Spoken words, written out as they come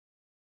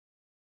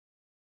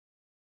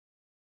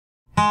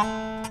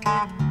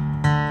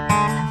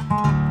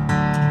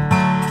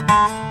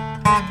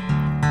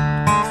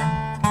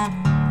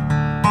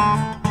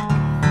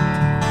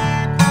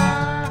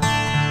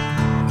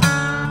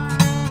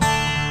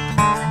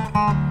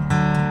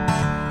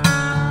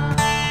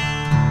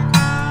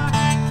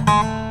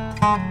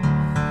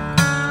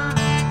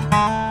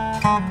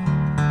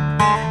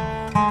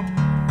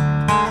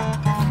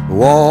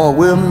Walk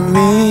with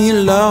me,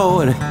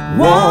 Lord,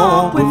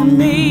 Walk with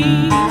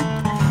me,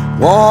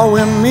 walk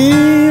with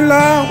me,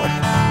 Lord,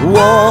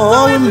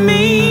 walk with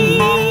me,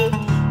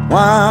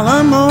 while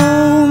I'm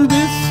on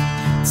this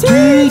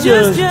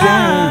teacher's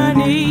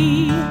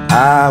journey.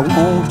 I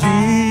want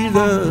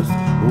Jesus.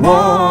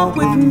 Walk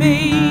with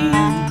me,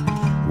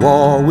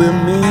 Walk with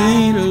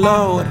me,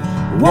 Lord,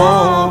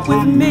 walk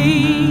with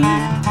me,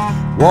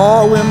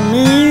 walk with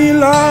me,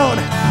 Lord,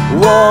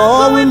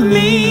 walk with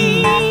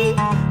me,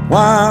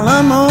 while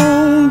I'm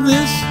on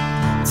this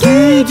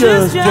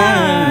teacher's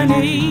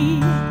journey.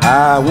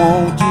 I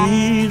want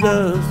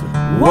Jesus.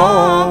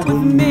 Walk with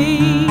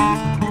me,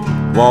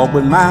 Walk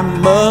with my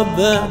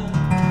mother,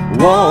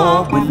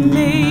 walk with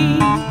me,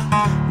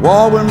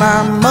 walk with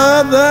my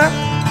mother,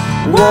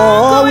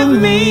 walk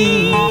with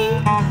me,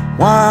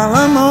 while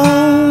I'm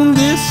on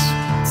this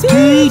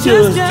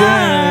teacher's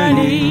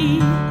journey.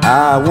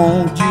 I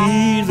want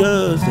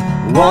Jesus.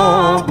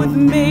 Walk with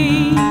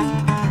me,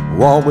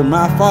 Walk with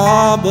my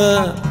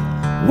father,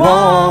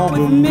 walk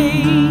with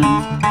me,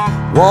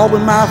 walk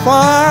with my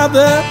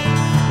father,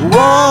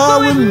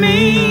 walk with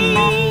me,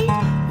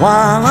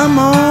 while I'm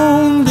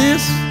on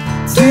this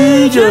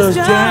teacher's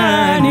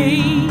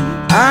journey.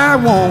 I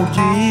want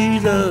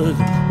Jesus.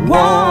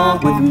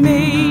 Walk with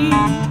me,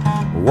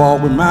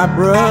 Walk with my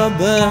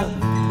brother,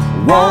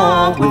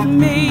 walk with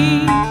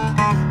me,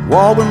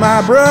 walk with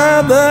my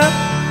brother,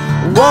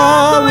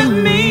 walk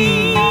with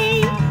me,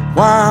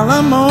 while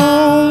I'm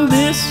on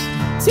this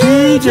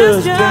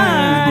teacher's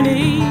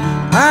journey.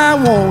 I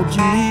want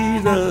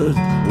Jesus.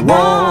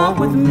 Walk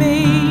with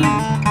me,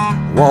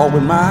 Walk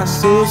with my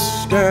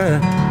sister,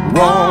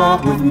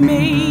 walk with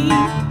me,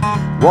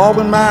 walk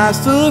with my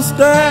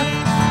sister,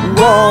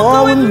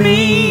 walk with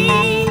me,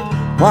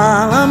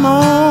 while I'm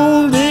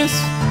on this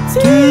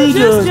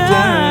teacher's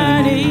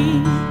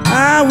journey.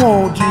 I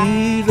want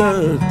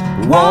Jesus.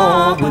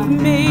 Walk with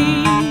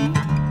me,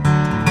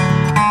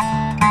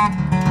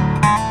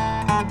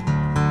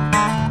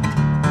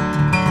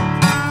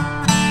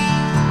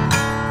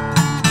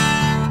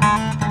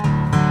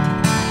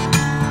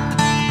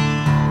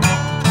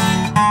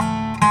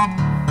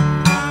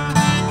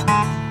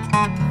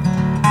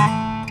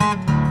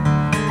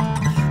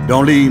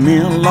 Don't leave me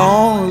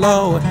alone,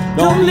 Lord.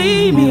 don't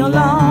leave me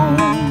alone,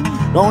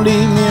 Don't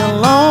leave me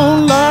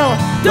alone, Lord.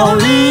 don't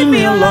leave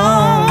me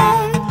alone.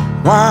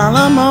 While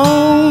I'm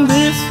on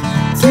this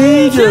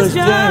Teacher's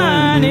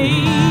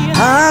journey,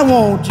 I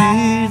want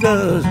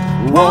Jesus.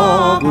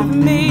 walk with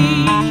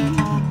me,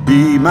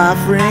 Be my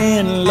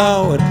friend,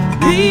 Lord.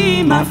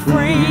 be my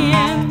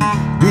friend,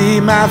 Be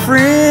my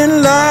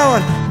friend,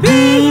 Lord.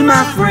 be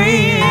my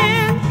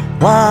friend.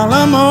 While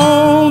I'm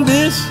on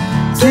this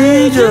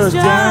Teacher's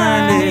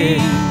journey,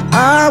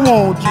 I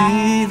want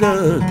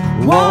Jesus.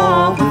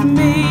 walk with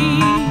me,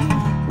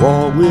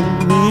 Walk with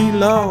me,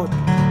 Lord.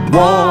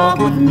 walk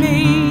with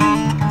me,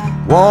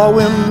 Walk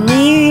with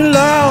me,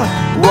 Lord.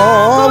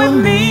 walk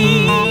with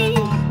me,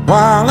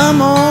 While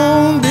I'm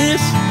on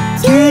this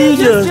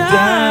teacher's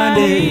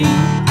journey,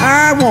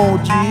 I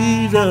want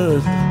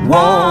Jesus.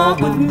 walk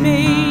with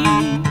me,